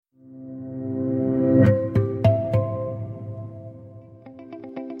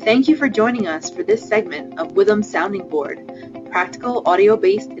Thank you for joining us for this segment of Witham Sounding Board, practical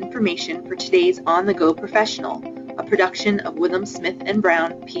audio-based information for today's on-the-go professional, a production of Witham Smith &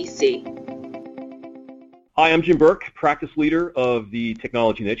 Brown, PC. Hi, I'm Jim Burke, practice leader of the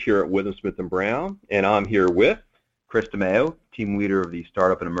technology niche here at Witham Smith & Brown, and I'm here with Chris DeMeo, team leader of the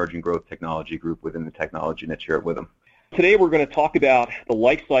Startup and Emerging Growth Technology Group within the technology niche here at Witham. Today we're going to talk about the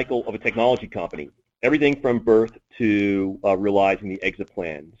life cycle of a technology company, everything from birth to realizing the exit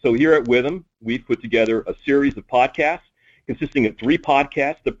plan. So here at Witham, we've put together a series of podcasts consisting of 3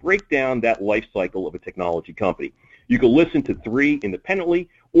 podcasts that break down that life cycle of a technology company. You can listen to 3 independently,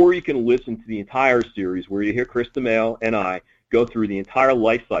 or you can listen to the entire series where you hear Chris DeMeo and I go through the entire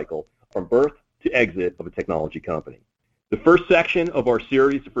life cycle from birth to exit of a technology company. The first section of our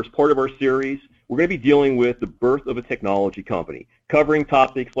series, the first part of our series, we're going to be dealing with the birth of a technology company, covering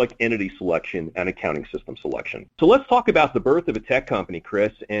topics like entity selection and accounting system selection. So let's talk about the birth of a tech company,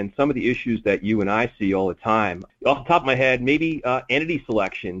 Chris, and some of the issues that you and I see all the time. Off the top of my head, maybe entity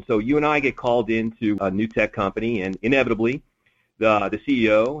selection. So you and I get called into a new tech company, and inevitably, the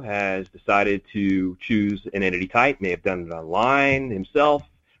CEO has decided to choose an entity type, may have done it online himself,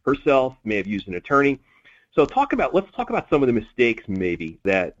 herself, may have used an attorney. So let's talk about some of the mistakes maybe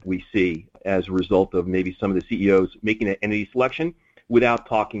that we see as a result of maybe some of the CEOs making an entity selection without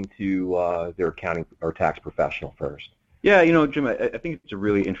talking to their accounting or tax professional first. Yeah, Jim, I think it's a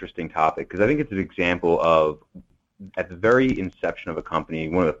really interesting topic because I think it's an example of, at the very inception of a company,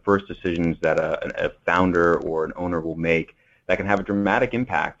 one of the first decisions that a founder or an owner will make that can have a dramatic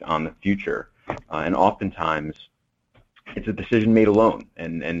impact on the future. And oftentimes, it's a decision made alone,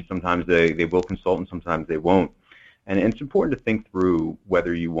 and sometimes they will consult and sometimes they won't. And it's important to think through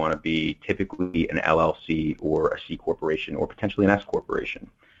whether you want to be typically an LLC or a C corporation or potentially an S corporation.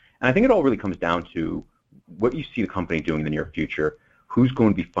 And I think it all really comes down to what you see the company doing in the near future, who's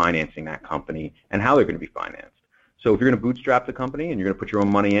going to be financing that company, and how they're going to be financed. So if you're going to bootstrap the company and you're going to put your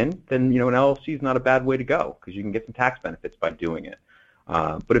own money in, then an LLC is not a bad way to go because you can get some tax benefits by doing it.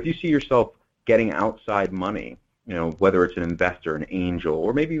 But if you see yourself getting outside money, whether it's an investor, an angel,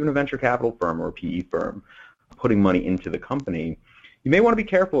 or maybe even a venture capital firm or a PE firm, putting money into the company, you may want to be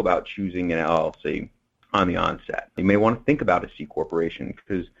careful about choosing an LLC on the onset. You may want to think about a C corporation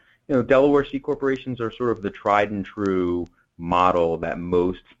because, Delaware C corporations are sort of the tried and true model that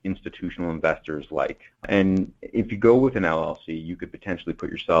most institutional investors like. And if you go with an LLC, you could potentially put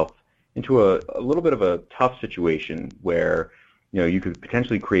yourself into a little bit of a tough situation where you could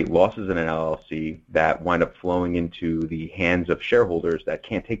potentially create losses in an LLC that wind up flowing into the hands of shareholders that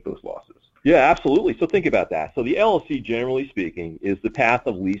can't take those losses. Yeah, absolutely. So think about that. So the LLC, generally speaking, is the path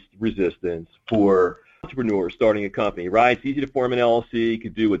of least resistance for entrepreneurs starting a company, right? It's easy to form an LLC. You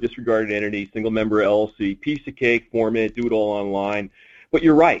could do a disregarded entity, single-member LLC, piece of cake, form it, do it all online. But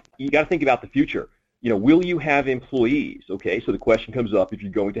you're right. You got to think about the future. Will you have employees? Okay, so the question comes up, if you're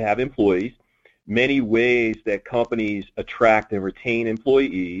going to have employees, many ways that companies attract and retain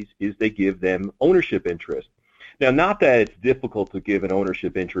employees is they give them ownership interest. Now, not that it's difficult to give an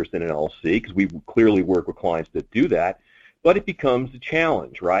ownership interest in an LLC, because we clearly work with clients that do that, but it becomes a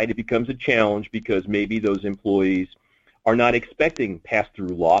challenge, right? It becomes a challenge because maybe those employees are not expecting pass-through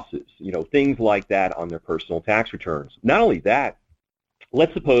losses, things like that on their personal tax returns. Not only that,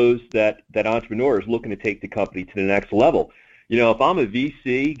 let's suppose that entrepreneur is looking to take the company to the next level. If I'm a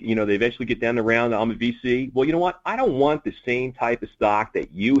VC, they eventually get down the round, I'm a VC, well, you know what? I don't want the same type of stock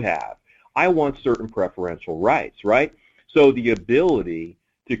that you have. I want certain preferential rights, right? So the ability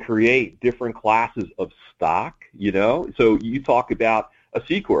to create different classes of stock, so you talk about a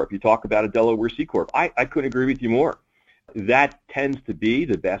C Corp, you talk about a Delaware C Corp. I couldn't agree with you more. That tends to be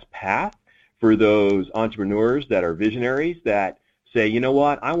the best path for those entrepreneurs that are visionaries that say, you know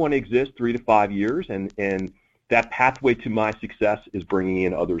what, I want to exist 3 to 5 years, and that pathway to my success is bringing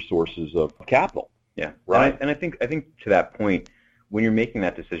in other sources of capital. Yeah, right. And I think to that point, when you're making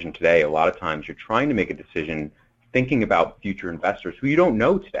that decision today, a lot of times you're trying to make a decision thinking about future investors who you don't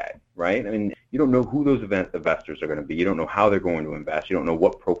know today, right? I mean, you don't know who those investors are going to be. You don't know how they're going to invest. You don't know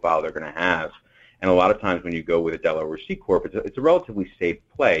what profile they're going to have. And a lot of times when you go with a Delaware C Corp, it's a relatively safe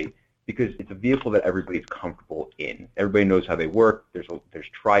play because it's a vehicle that everybody's comfortable in. Everybody knows how they work. There's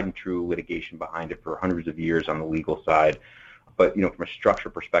tried and true litigation behind it for hundreds of years on the legal side. But from a structure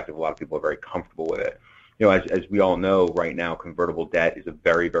perspective, a lot of people are very comfortable with it. As we all know right now, convertible debt is a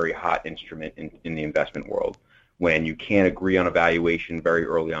very, very hot instrument in the investment world. When you can't agree on a valuation very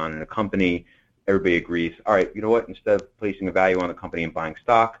early on in a company, everybody agrees, all right, you know what, instead of placing a value on the company and buying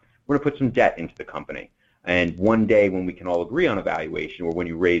stock, we're going to put some debt into the company. And one day when we can all agree on a valuation, or when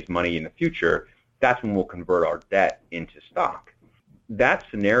you raise money in the future, that's when we'll convert our debt into stock. that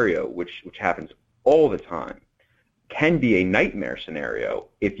scenario, which happens all the time, can be a nightmare scenario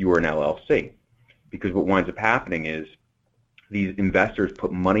if you are an LLC, because what winds up happening is these investors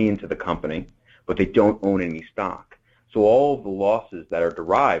put money into the company, but they don't own any stock. So all of the losses that are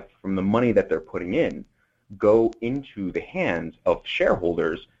derived from the money that they're putting in go into the hands of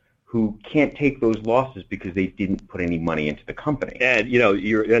shareholders who can't take those losses because they didn't put any money into the company. And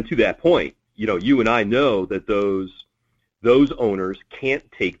and to that point, you and I know that those owners can't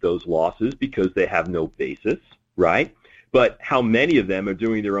take those losses because they have no basis, right? But how many of them are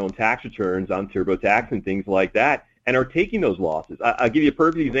doing their own tax returns on TurboTax and things like that and are taking those losses? I'll give you a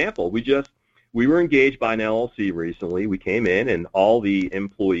perfect example. We were engaged by an LLC recently. We came in, and all the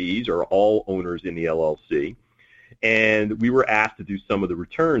employees are all owners in the LLC, and we were asked to do some of the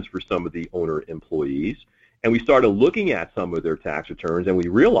returns for some of the owner employees. And we started looking at some of their tax returns, and we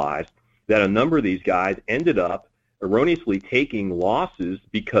realized that a number of these guys ended up erroneously taking losses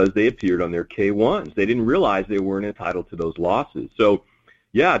because they appeared on their K-1s. They didn't realize they weren't entitled to those losses. So,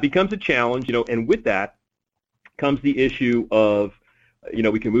 yeah, it becomes a challenge, and with that comes the issue of,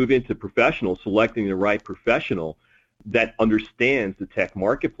 we can move into professionals, selecting the right professional that understands the tech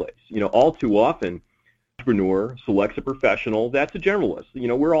marketplace. All too often, an entrepreneur selects a professional that's a generalist.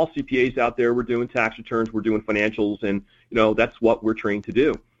 We're all CPAs out there. We're doing tax returns. We're doing financials, and, that's what we're trained to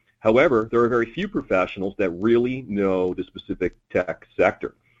do. However, there are very few professionals that really know the specific tech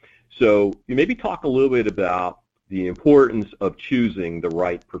sector. So you maybe talk a little bit about the importance of choosing the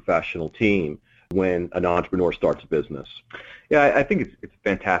right professional team when an entrepreneur starts a business. Yeah, I think it's a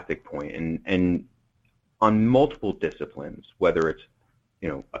fantastic point. And on multiple disciplines, whether it's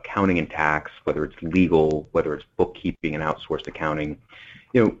accounting and tax, whether it's legal, whether it's bookkeeping and outsourced accounting,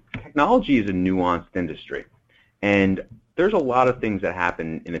 technology is a nuanced industry. And there's a lot of things that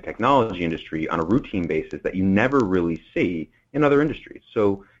happen in the technology industry on a routine basis that you never really see in other industries.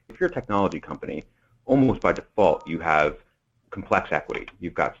 So if you're a technology company, almost by default, you have complex equity.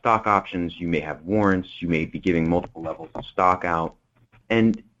 You've got stock options, you may have warrants, you may be giving multiple levels of stock out,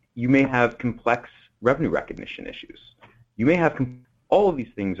 and you may have complex revenue recognition issues. You may have all of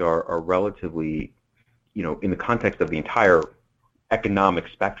these things are relatively, in the context of the entire economic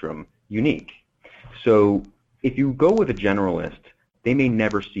spectrum, unique. So if you go with a generalist, they may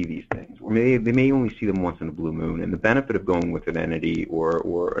never see these things, or they may only see them once in a blue moon. And the benefit of going with an entity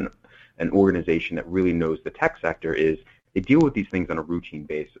or an organization that really knows the tech sector is they deal with these things on a routine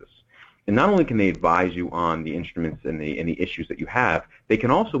basis. And not only can they advise you on the instruments and the issues that you have, they can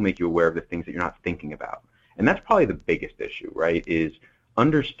also make you aware of the things that you're not thinking about. And that's probably the biggest issue, right, is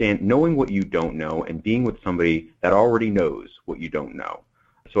knowing what you don't know and being with somebody that already knows what you don't know.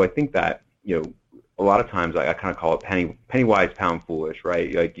 So I think that, a lot of times I kind of call it penny wise, pound foolish,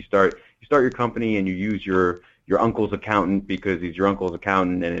 right? Like you start your company and you use your uncle's accountant because he's your uncle's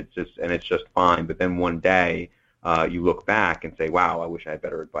accountant and it's just fine. But then one day you look back and say, wow, I wish I had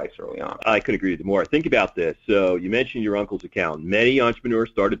better advice early on. I couldn't agree with you more. Think about this. So you mentioned your uncle's accountant. Many entrepreneurs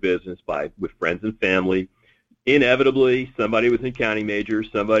start a business with friends and family. Inevitably, somebody with an accounting major,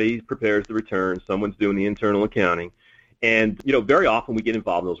 somebody prepares the returns, someone's doing the internal accounting. And, very often we get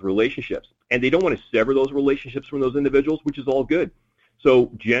involved in those relationships. And they don't want to sever those relationships from those individuals, which is all good.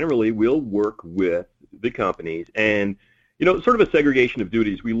 So generally, we'll work with the companies and, sort of a segregation of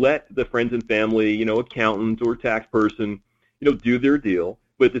duties. We let the friends and family, accountant or tax person, do their deal.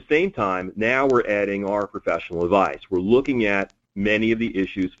 But at the same time, now we're adding our professional advice. We're looking at many of the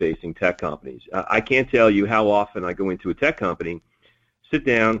issues facing tech companies. I can't tell you how often I go into a tech company, sit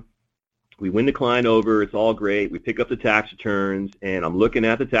down, we win the client over, it's all great, we pick up the tax returns, and I'm looking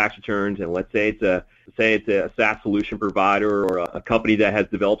at the tax returns, and let's say it's a SaaS solution provider or a company that has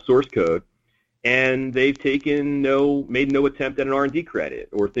developed source code, and they've made no attempt at an R&D credit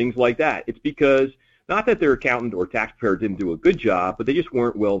or things like that. It's because, not that their accountant or tax preparer didn't do a good job, but they just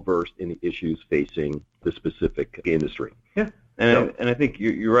weren't well versed in the issues facing the specific industry. Yeah, and I think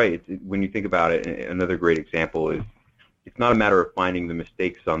you're right. When you think about it, another great example is it's not a matter of finding the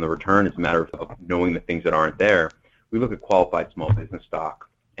mistakes on the return. It's a matter of knowing the things that aren't there. We look at qualified small business stock,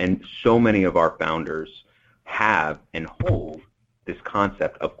 and so many of our founders have and hold this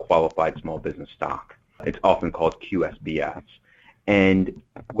concept of qualified small business stock. It's often called QSBS. And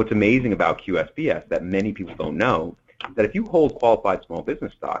what's amazing about QSBS that many people don't know is that if you hold qualified small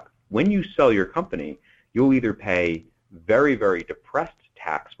business stock, when you sell your company, you'll either pay very, very depressed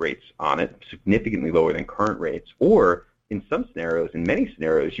tax rates on it, significantly lower than current rates, or in some scenarios, in many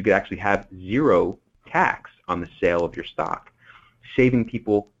scenarios, you could actually have zero tax on the sale of your stock, saving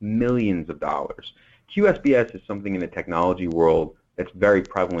people millions of dollars. QSBS is something in the technology world that's very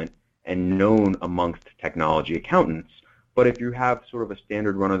prevalent and known amongst technology accountants, But if you have sort of a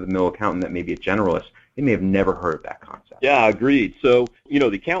standard run-of-the-mill accountant that may be a generalist, they may have never heard of that concept. Yeah, agreed. So, the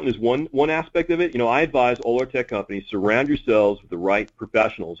accountant is one aspect of it. I advise all our tech companies, surround yourselves with the right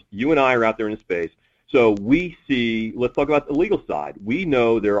professionals. You and I are out there in the space. So we see, let's talk about the legal side. We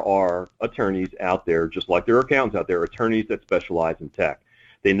know there are attorneys out there, just like there are accountants out there, attorneys that specialize in tech.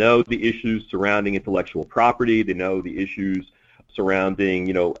 They know the issues surrounding intellectual property. They know the issues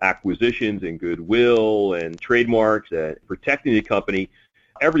surrounding, acquisitions and goodwill and trademarks, protecting the company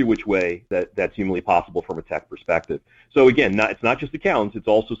every which way that's humanly possible from a tech perspective. So again, it's not just accountants, it's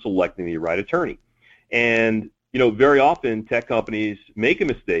also selecting the right attorney. And, very often tech companies make a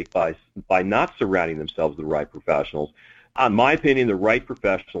mistake by not surrounding themselves with the right professionals. In my opinion, the right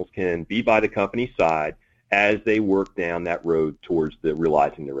professionals can be by the company side as they work down that road towards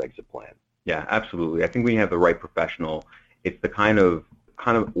realizing their exit plan. Yeah, absolutely. I think when you have the right professional, it's the kind of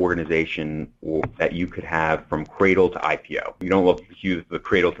organization that you could have from cradle to IPO. You don't love to use the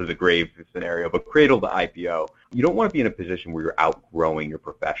cradle to the grave scenario, but cradle to IPO. You don't want to be in a position where you're outgrowing your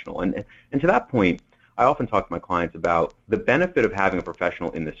professional. And to that point, I often talk to my clients about the benefit of having a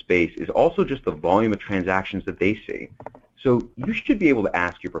professional in the space is also just the volume of transactions that they see. So you should be able to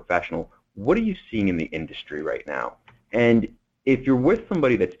ask your professional, what are you seeing in the industry right now? And if you're with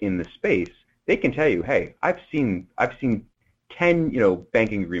somebody that's in the space, they can tell you, hey, I've seen 10,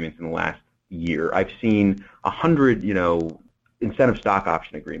 banking agreements in the last year. I've seen 100, incentive stock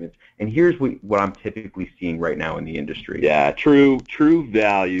option agreements. And here's what I'm typically seeing right now in the industry. Yeah, true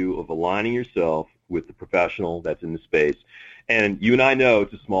value of aligning yourself with the professional that's in the space. And you and I know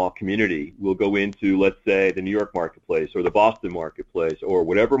it's a small community. We'll go into, let's say, the New York marketplace or the Boston marketplace or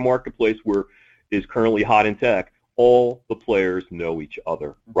whatever marketplace is currently hot in tech. All the players know each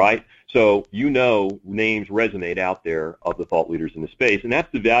other, right? So names resonate out there of the thought leaders in the space, and that's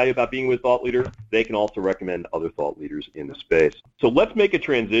the value about being with a thought leader. They can also recommend other thought leaders in the space. So let's make a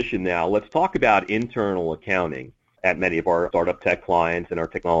transition now. Let's talk about internal accounting at many of our startup tech clients and our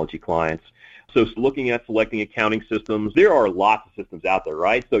technology clients. So looking at selecting accounting systems, there are lots of systems out there,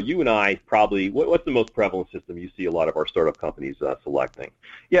 right? So you and I probably, what's the most prevalent system you see a lot of our startup companies selecting?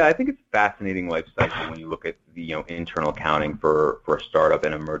 Yeah, I think it's a fascinating life cycle when you look at the internal accounting for a startup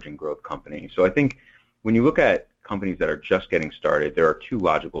and emerging growth company. So I think when you look at companies that are just getting started, there are two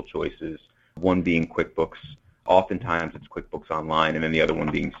logical choices, one being QuickBooks. Oftentimes it's QuickBooks Online, and then the other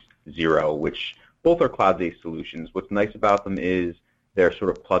one being Xero, which both are cloud-based solutions. What's nice about them is they're sort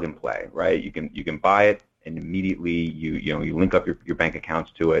of plug and play, right? You can buy it, and immediately you link up your bank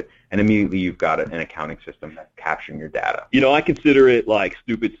accounts to it, and immediately you've got an accounting system that's capturing your data. I consider it like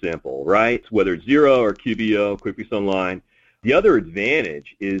stupid simple, right? Whether it's Xero or QBO, QuickBooks Online. The other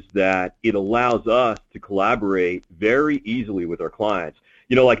advantage is that it allows us to collaborate very easily with our clients.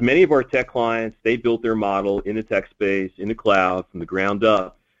 Like many of our tech clients, they built their model in the tech space, in the cloud, from the ground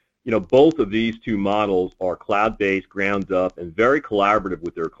up. Both of these two models are cloud-based, ground up, and very collaborative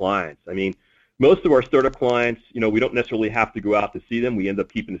with their clients. I mean, most of our startup clients, we don't necessarily have to go out to see them. We end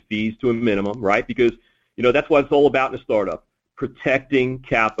up keeping the fees to a minimum, right? Because, that's what it's all about in a startup, protecting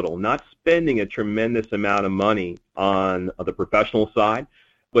capital, not spending a tremendous amount of money on the professional side,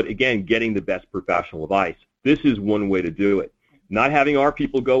 but, again, getting the best professional advice. This is one way to do it. Not having our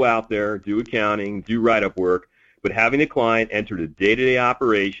people go out there, do accounting, do write-up work, but having the client enter the day-to-day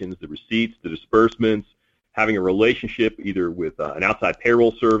operations, the receipts, the disbursements, having a relationship either with an outside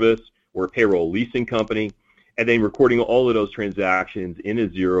payroll service or a payroll leasing company, and then recording all of those transactions in a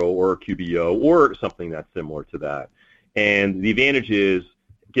Xero or a QBO or something that's similar to that. And the advantage is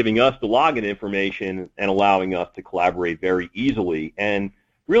giving us the login information and allowing us to collaborate very easily and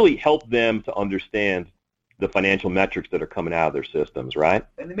really help them to understand the financial metrics that are coming out of their systems, right?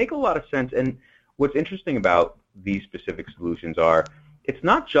 And they make a lot of sense. And what's interesting about these specific solutions are it's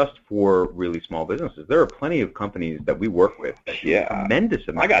not just for really small businesses. There are plenty of companies that we work with that do tremendous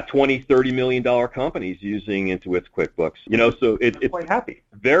amount. I got $20, $30 million companies using Intuit's QuickBooks. So it's quite happy.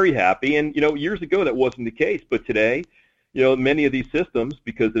 Very happy. And, years ago that wasn't the case. But today, many of these systems,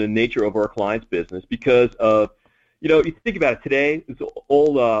 because of the nature of our clients' business, because of, you think about it today, it's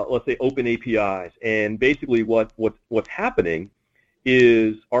all, let's say, open APIs. And basically what's happening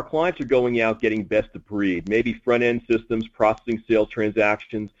is our clients are going out getting best of breed, maybe front-end systems, processing sales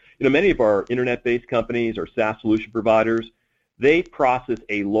transactions. Many of our internet-based companies, our SaaS solution providers, they process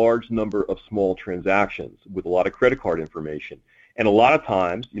a large number of small transactions with a lot of credit card information. And a lot of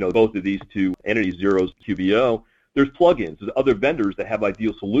times, both of these two entities, Xero's, QBO, there's plugins, there's other vendors that have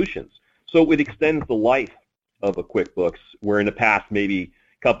ideal solutions. So it extends the life of a QuickBooks, where in the past maybe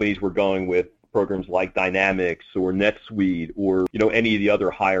companies were going with programs like Dynamics or NetSuite or any of the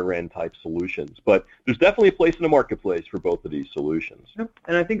other higher end type solutions. But there's definitely a place in the marketplace for both of these solutions.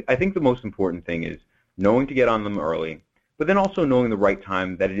 And I think the most important thing is knowing to get on them early, but then also knowing the right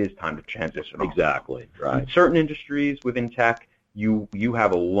time that it is time to transition. Exactly. Right. In certain industries within tech, you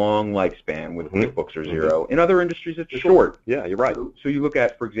have a long lifespan with QuickBooks or Xero. In other industries, it's short. Yeah, you're right. So you look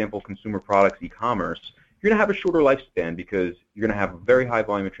at, for example, consumer products, e-commerce, you're going to have a shorter lifespan because you're going to have a very high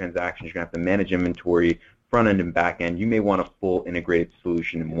volume of transactions. You're going to have to manage inventory, front end and back end. You may want a full integrated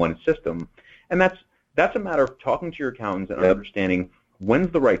solution in one system. And that's a matter of talking to your accountants and understanding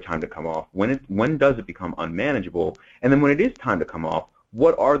when's the right time to come off, when does it become unmanageable, and then when it is time to come off,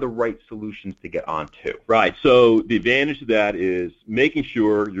 what are the right solutions to get onto? Right. So the advantage of that is making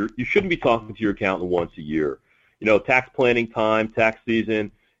sure you shouldn't be talking to your accountant once a year. Tax planning time, tax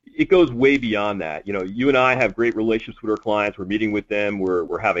season, it goes way beyond that. You and I have great relationships with our clients. We're meeting with them.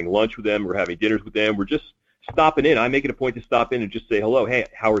 We're having lunch with them. We're having dinners with them. We're just stopping in. I make it a point to stop in and just say hello. Hey,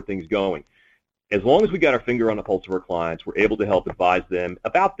 how are things going? As long as we got our finger on the pulse of our clients, we're able to help advise them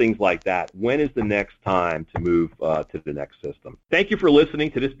about things like that. When is the next time to move to the next system? Thank you for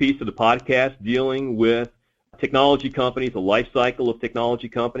listening to this piece of the podcast dealing with technology companies, the life cycle of technology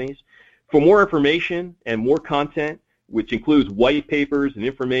companies. For more information and more content, which includes white papers and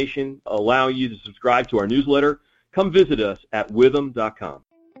information allowing you to subscribe to our newsletter, come visit us at withum.com.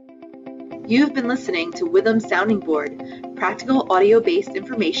 You've been listening to Withum Sounding Board, practical audio-based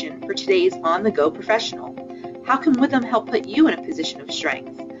information for today's on-the-go professional. How can Withum help put you in a position of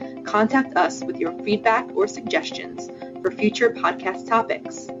strength? Contact us with your feedback or suggestions for future podcast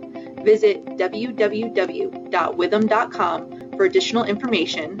topics. Visit www.withum.com for additional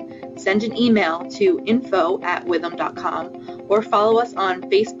information, send an email to info@withum.com, or follow us on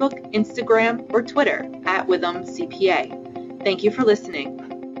Facebook, Instagram, or Twitter @WithumCPA. Thank you for listening.